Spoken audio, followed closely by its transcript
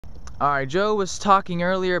Alright, Joe was talking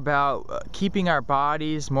earlier about keeping our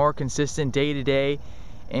bodies more consistent day to day,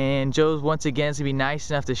 and Joe once again is going to be nice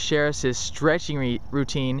enough to share us his stretching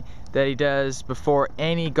routine that he does before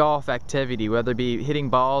any golf activity, whether it be hitting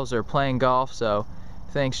balls or playing golf. So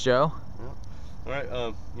thanks, Joe. Yeah.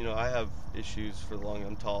 Alright, I have issues for the long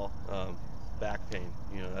I'm tall, back pain.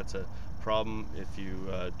 That's a problem if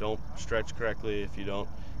you don't stretch correctly, if you don't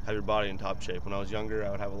have your body in top shape. When I was younger, I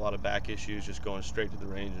would have a lot of back issues just going straight to the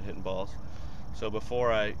range and hitting balls. So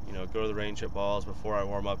before I go to the range, hit balls, before I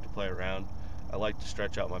warm up to play around, I like to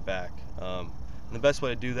stretch out my back. And the best way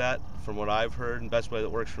to do that, from what I've heard, and the best way that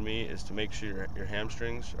works for me, is to make sure your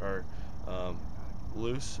hamstrings are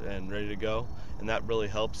loose and ready to go, and that really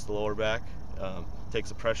helps the lower back. Takes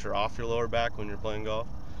the pressure off your lower back when you're playing golf.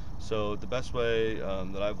 So the best way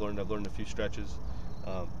that I've learned a few stretches.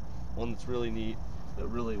 One that's really neat, that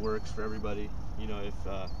really works for everybody.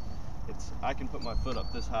 I can put my foot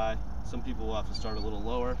up this high. Some people will have to start a little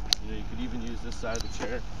lower. You could even use this side of the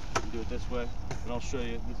chair and do it this way. And I'll show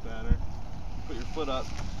you this manner. You put your foot up,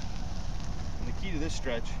 and the key to this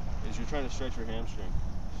stretch is you're trying to stretch your hamstring.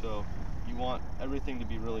 So you want everything to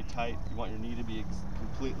be really tight. You want your knee to be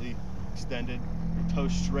completely extended, your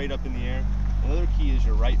toes straight up in the air. Another key is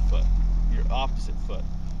your right foot, your opposite foot.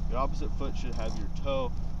 Your opposite foot should have your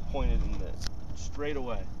toe pointed in this, straight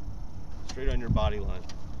away, straight on your body line.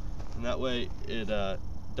 And that way it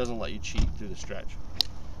doesn't let you cheat through the stretch.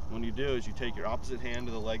 What you do is you take your opposite hand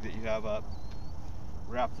to the leg that you have up,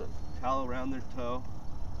 wrap the towel around their toe,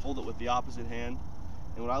 hold it with the opposite hand.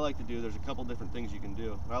 And what I like to do, there's a couple different things you can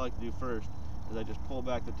do. What I like to do first is I just pull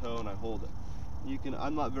back the toe and I hold it.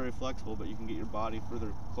 I'm not very flexible, but you can get your body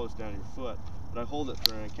further close down your foot. But I hold it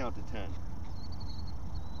for, and I count to 10.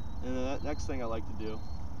 And then that next thing I like to do,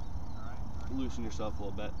 loosen yourself a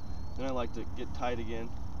little bit. Then I like to get tight again,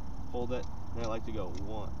 hold it, and I like to go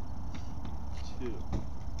 1, 2,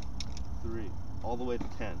 3, all the way to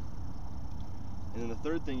 10. And then the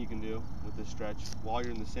third thing you can do with this stretch, while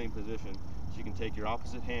you're in the same position, is you can take your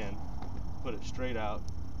opposite hand, put it straight out,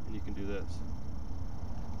 and you can do this.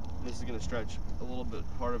 This is going to stretch a little bit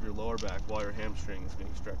part of your lower back while your hamstring is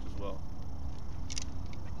getting stretched as well.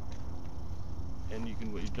 And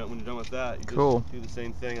when you're done with that, you just do the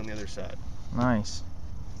same thing on the other side. Nice.